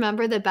 like, do you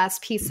remember the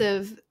best piece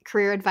of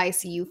career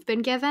advice you've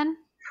been given?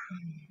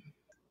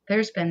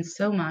 There's been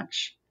so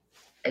much.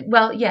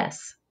 Well,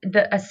 yes.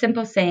 A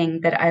simple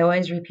saying that I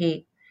always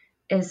repeat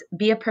is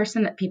be a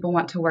person that people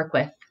want to work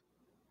with.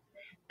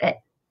 That,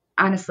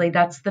 honestly,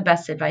 that's the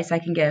best advice I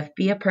can give.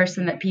 Be a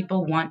person that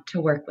people want to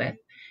work with.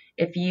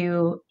 If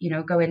you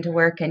go into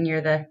work and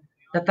you're the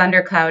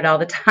thundercloud all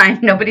the time,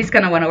 nobody's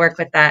going to want to work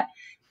with that.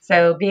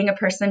 So being a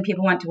person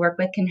people want to work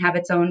with can have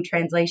its own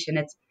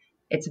translation.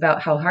 It's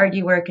about how hard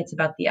you work. It's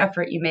about the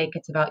effort you make.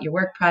 It's about your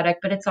work product,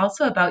 but it's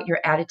also about your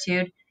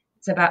attitude.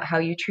 It's about how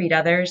you treat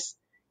others.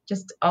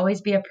 Just always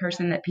be a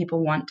person that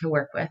people want to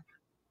work with.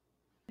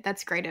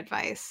 That's great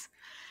advice.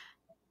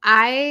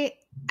 I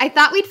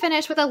thought we'd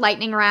finish with a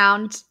lightning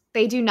round.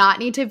 They do not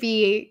need to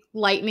be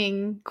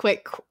lightning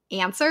quick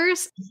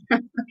answers.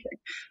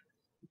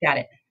 Got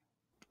it.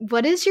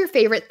 What is your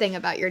favorite thing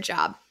about your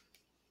job?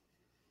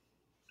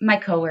 My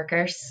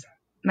coworkers,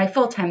 my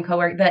full-time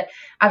coworker, but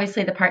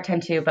obviously the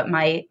part-time too, but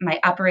my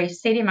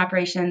stadium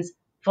operations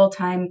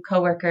full-time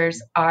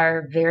coworkers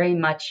are very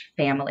much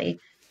family.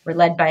 We're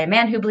led by a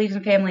man who believes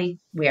in family.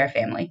 We are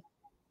family.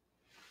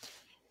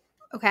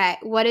 Okay.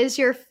 What is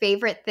your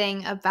favorite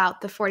thing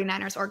about the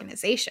 49ers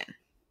organization?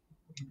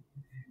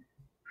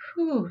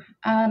 Whew.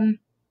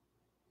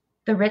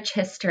 The rich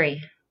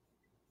history.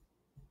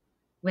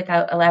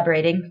 Without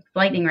elaborating,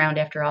 lightning round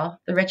after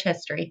all, the rich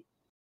history.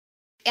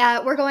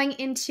 We're going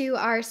into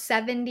our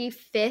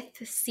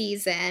 75th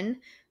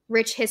season.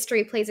 Rich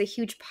history plays a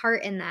huge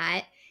part in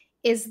that.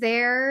 Is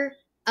there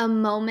a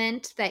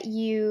moment that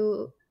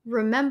you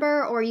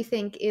remember or you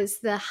think is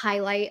the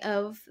highlight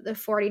of the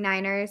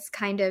 49ers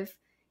kind of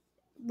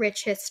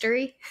rich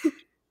history?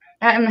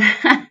 Um,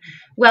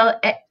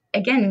 well,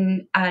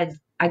 again, I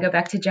go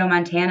back to Joe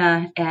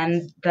Montana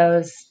and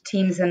those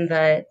teams in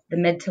the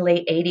mid to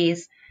late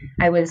 80s.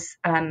 I was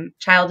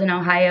child in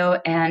Ohio,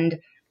 and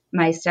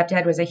my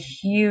stepdad was a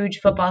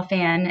huge football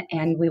fan,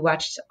 and we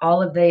watched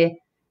all of the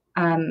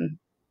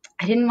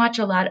I didn't watch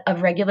a lot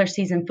of regular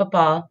season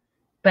football,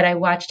 but I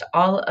watched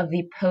all of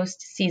the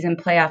postseason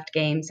playoff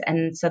games,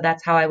 and so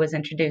that's how I was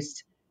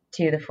introduced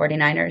to the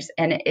 49ers.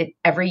 And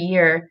every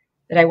year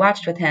that I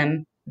watched with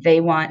him,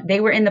 they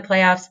were in the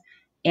playoffs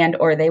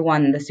or they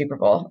won the Super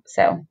Bowl.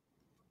 So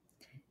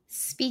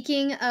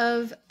Speaking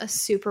of a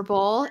Super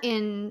Bowl,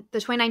 in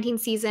the 2019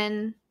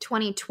 season,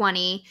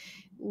 2020,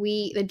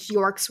 the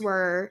Yorks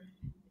were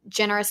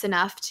generous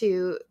enough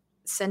to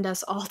send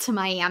us all to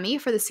Miami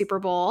for the Super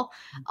Bowl.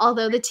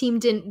 Although the team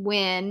didn't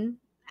win,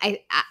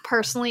 I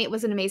personally, it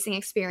was an amazing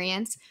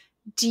experience.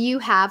 Do you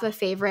have a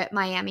favorite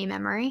Miami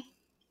memory?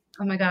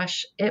 oh my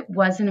gosh, it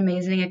was an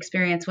amazing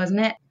experience, wasn't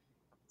it?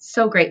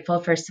 So grateful,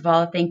 first of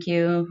all. Thank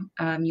you,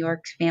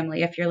 York's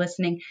family, if you're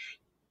listening.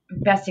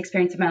 Best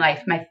experience of my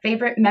life. My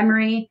favorite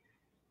memory.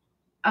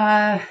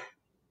 Oh,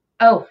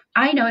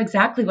 I know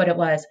exactly what it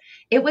was.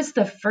 It was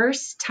the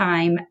first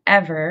time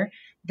ever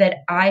that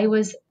I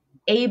was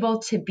able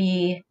to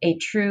be a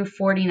true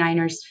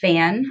 49ers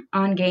fan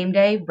on game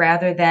day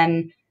rather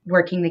than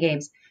working the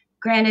games.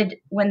 Granted,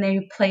 when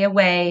they play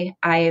away,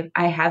 I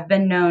have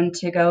been known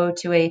to go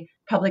to a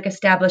public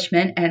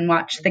establishment and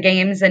watch the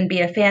games and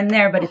be a fan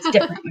there, but it's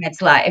different when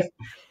it's live.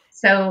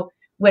 So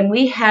when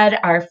we had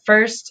our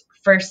first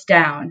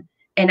down,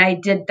 and I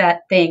did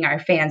that thing our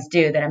fans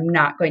do that I'm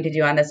not going to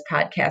do on this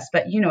podcast,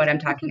 but you know what I'm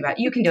talking about.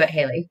 You can do it,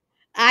 Haley.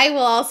 I will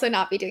also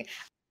not be doing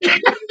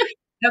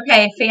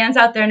Okay, fans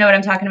out there know what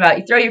I'm talking about.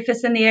 You throw your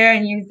fists in the air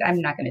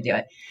I'm not going to do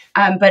it.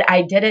 But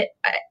I did it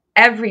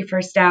every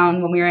first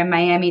down when we were in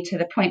Miami to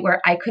the point where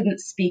I couldn't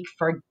speak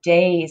for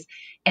days.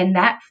 And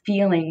that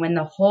feeling when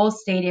the whole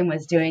stadium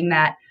was doing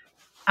that,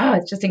 oh,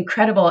 it's just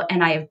incredible.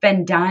 And I have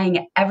been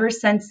dying ever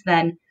since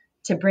then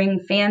to bring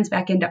fans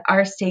back into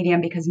our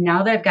stadium, because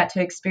now that I've got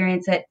to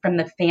experience it from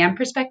the fan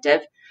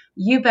perspective,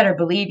 you better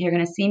believe you're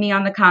going to see me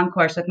on the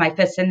concourse with my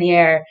fists in the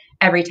air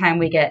every time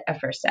we get a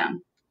first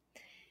down.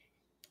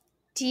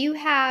 Do you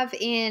have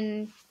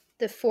in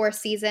the 4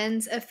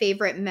 seasons a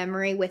favorite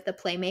memory with the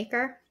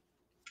playmaker?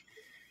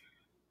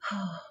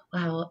 Oh,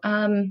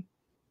 wow.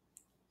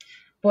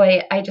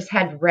 Boy, I just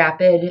had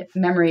rapid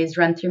memories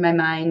run through my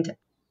mind.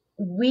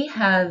 We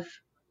have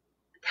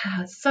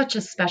such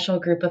a special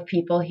group of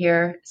people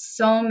here,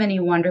 so many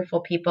wonderful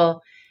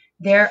people.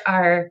 There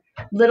are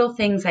little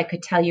things I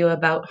could tell you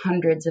about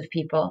hundreds of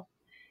people,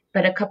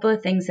 but a couple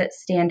of things that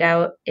stand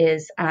out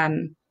is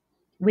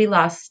we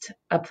lost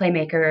a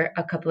playmaker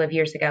a couple of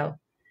years ago.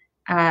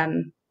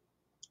 And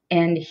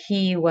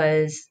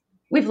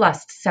we've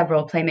lost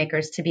several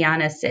playmakers, to be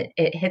honest.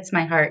 It hits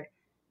my heart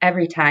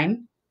every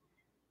time.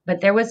 But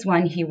there was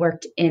one, he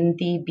worked in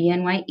the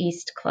BNY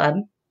East Club.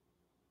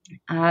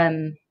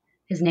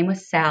 His name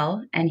was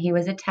Sal, and he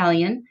was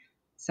Italian.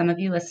 Some of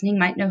you listening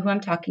might know who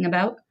I'm talking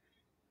about.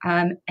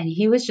 And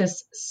he was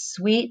just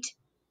sweet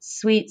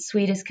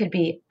as could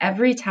be.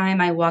 Every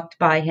time I walked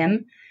by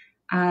him,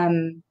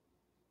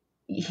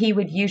 he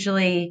would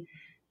usually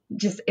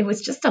it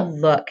was just a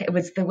look. It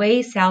was the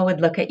way Sal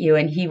would look at you,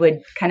 and he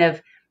would kind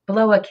of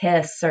blow a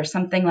kiss or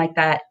something like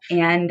that.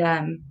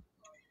 And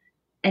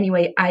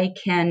anyway, I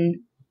can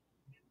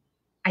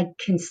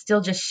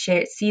still just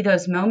see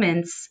those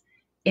moments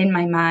in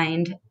my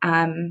mind.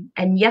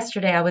 And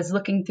yesterday I was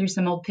looking through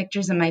some old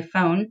pictures on my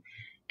phone,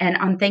 and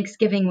on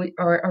Thanksgiving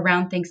or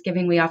around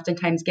Thanksgiving, we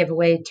oftentimes give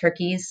away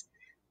turkeys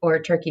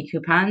or turkey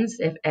coupons,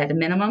 if at a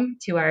minimum,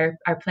 to our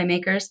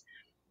playmakers.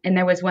 And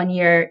there was one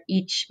year,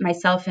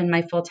 myself and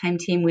my full-time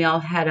team, we all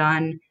had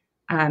on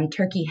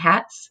turkey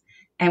hats,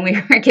 and we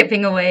were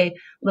giving away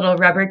little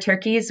rubber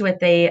turkeys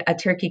with a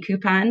turkey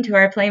coupon to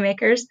our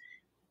playmakers.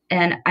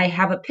 And I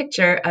have a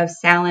picture of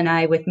Sal and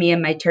I with me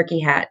in my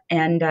turkey hat.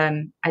 And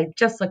I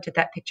just looked at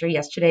that picture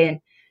yesterday and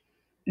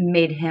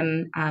made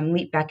him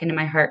leap back into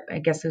my heart, I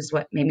guess is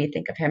what made me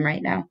think of him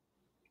right now.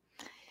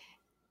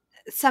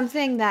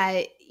 Something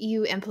that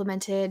you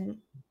implemented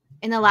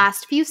in the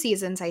last few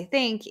seasons, I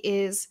think,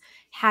 is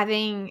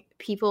having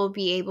people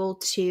be able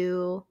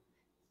to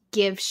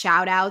give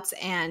shout outs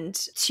and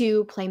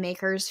to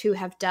playmakers who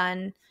have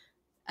done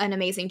an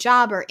amazing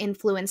job or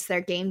influence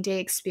their game day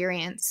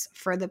experience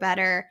for the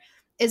better.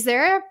 Is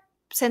there a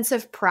sense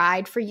of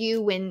pride for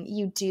you when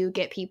you do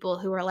get people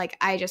who are like,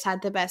 I just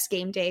had the best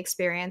game day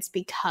experience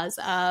because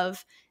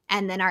of,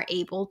 and then are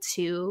able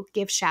to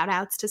give shout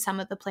outs to some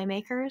of the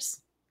playmakers?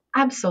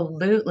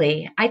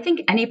 Absolutely. I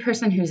think any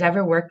person who's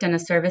ever worked in a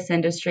service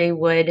industry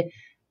would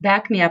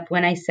back me up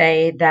when I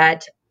say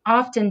that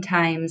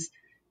oftentimes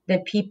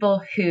the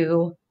people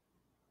who,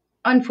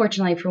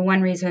 unfortunately, for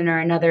one reason or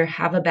another,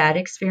 have a bad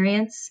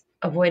experience,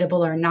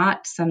 avoidable or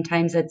not,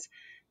 sometimes it's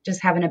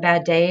just having a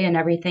bad day and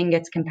everything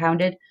gets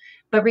compounded.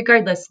 But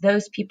regardless,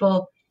 those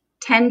people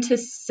tend to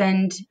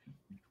send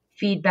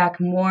feedback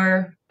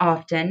more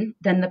often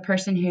than the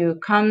person who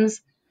comes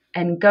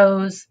and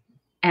goes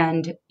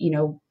and,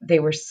 they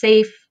were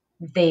safe,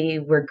 they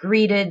were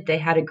greeted, they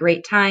had a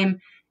great time,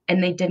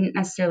 and they didn't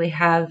necessarily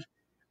have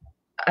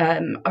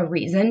a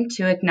reason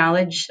to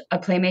acknowledge a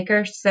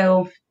playmaker.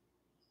 So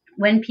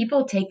when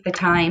people take the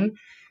time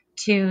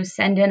to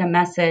send in a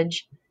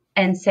message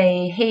and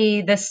say,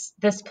 hey, this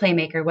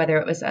playmaker, whether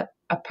it was a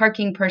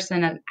parking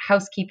person, a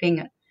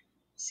housekeeping,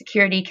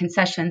 security,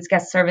 concessions,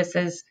 guest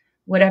services,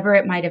 whatever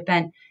it might have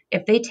been,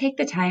 if they take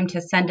the time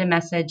to send a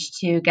message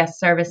to guest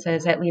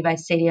services at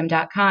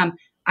levisstadium.com,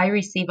 I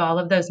receive all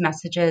of those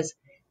messages.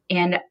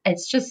 And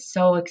it's just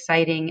so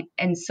exciting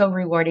and so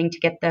rewarding to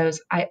get those.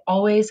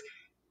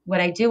 What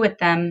I do with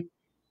them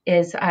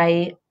is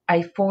I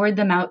forward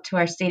them out to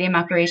our stadium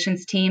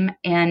operations team,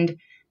 and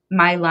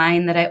my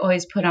line that I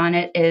always put on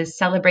it is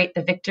celebrate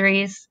the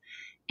victories.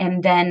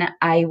 And then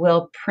I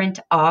will print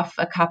off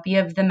a copy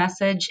of the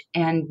message,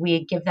 and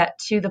we give that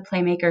to the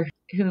playmaker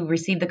who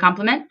received the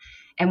compliment,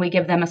 and we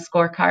give them a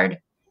scorecard.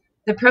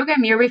 The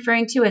program you're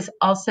referring to is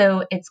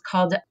also, it's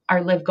called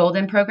our Live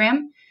Golden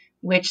program,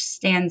 which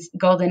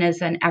Golden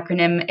is an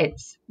acronym.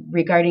 It's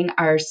regarding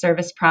our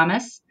service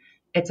promise.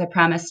 It's a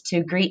promise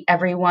to greet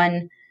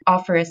everyone,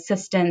 offer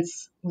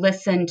assistance,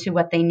 listen to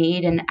what they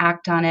need and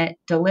act on it,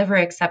 deliver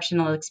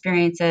exceptional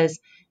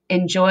experiences,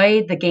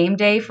 enjoy the game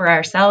day for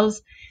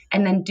ourselves,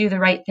 and then do the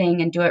right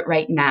thing and do it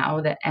right now.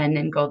 The N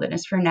in Golden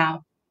is for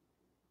now.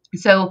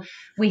 So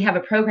we have a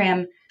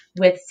program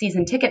with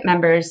season ticket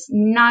members.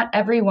 Not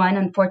everyone,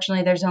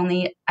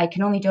 unfortunately, I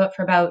can only do it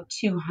for about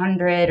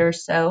 200 or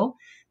so,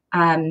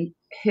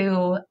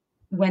 who,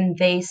 when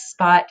they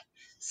spot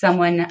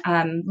someone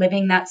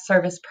living that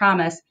service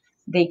promise,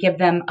 they give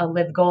them a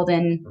Live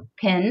Golden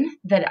pin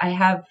that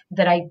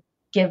I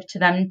give to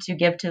them to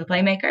give to the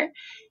playmaker.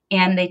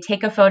 And they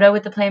take a photo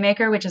with the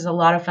playmaker, which is a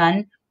lot of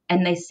fun.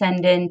 And they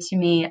send in to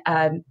me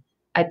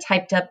a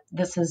typed up,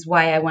 this is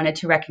why I wanted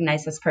to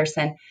recognize this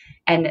person.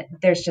 And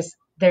there's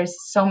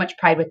so much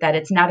pride with that.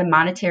 It's not a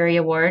monetary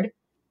award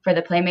for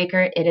the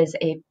playmaker. It is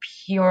a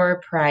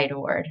pure pride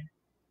award.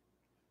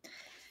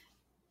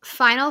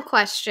 Final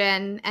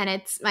question, and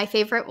it's my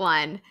favorite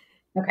one.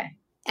 Okay.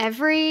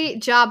 Every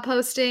job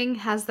posting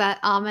has that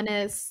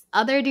ominous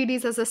other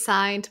duties as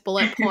assigned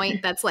bullet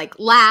point that's like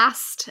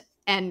last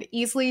and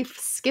easily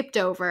skipped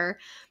over.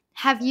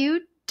 Have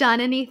you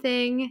done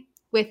anything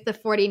with the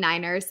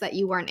 49ers that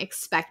you weren't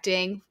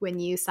expecting when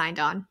you signed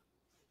on?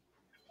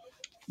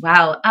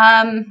 Wow.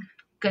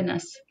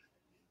 Goodness.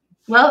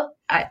 Well,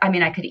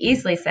 I could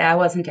easily say I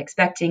wasn't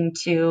expecting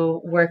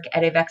to work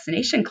at a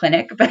vaccination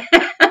clinic,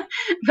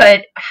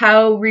 but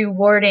how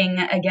rewarding,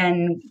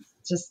 again,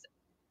 just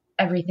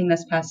everything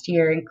this past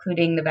year,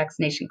 including the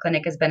vaccination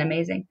clinic, has been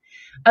amazing.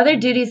 Other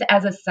duties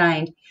as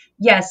assigned.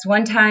 Yes,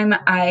 one time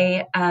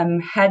I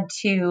had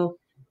to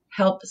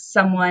help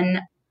someone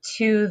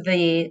to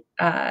the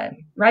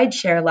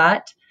rideshare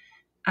lot.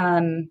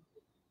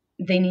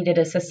 They needed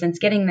assistance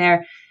getting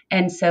there.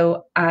 And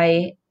so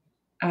I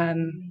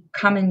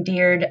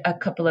commandeered a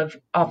couple of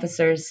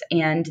officers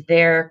and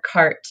their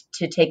cart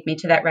to take me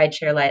to that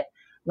rideshare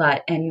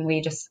lot. And we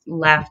just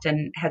laughed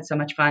and had so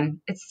much fun.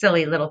 It's a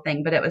silly little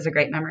thing, but it was a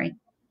great memory.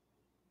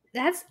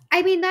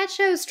 That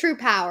shows true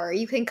power.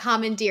 You can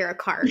commandeer a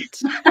cart.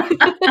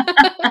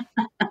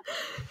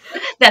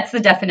 That's the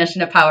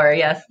definition of power,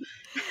 yes.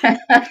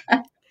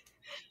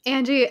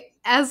 Angie,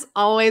 as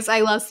always, I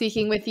love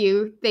speaking with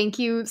you. Thank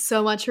you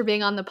so much for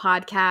being on the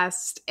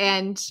podcast.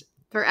 And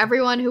for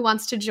everyone who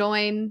wants to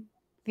join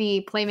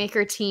the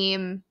Playmaker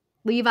team,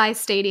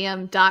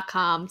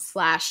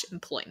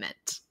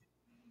 levistadium.com/employment.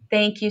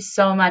 Thank you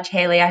so much,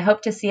 Haley. I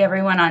hope to see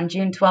everyone on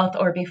June 12th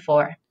or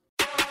before.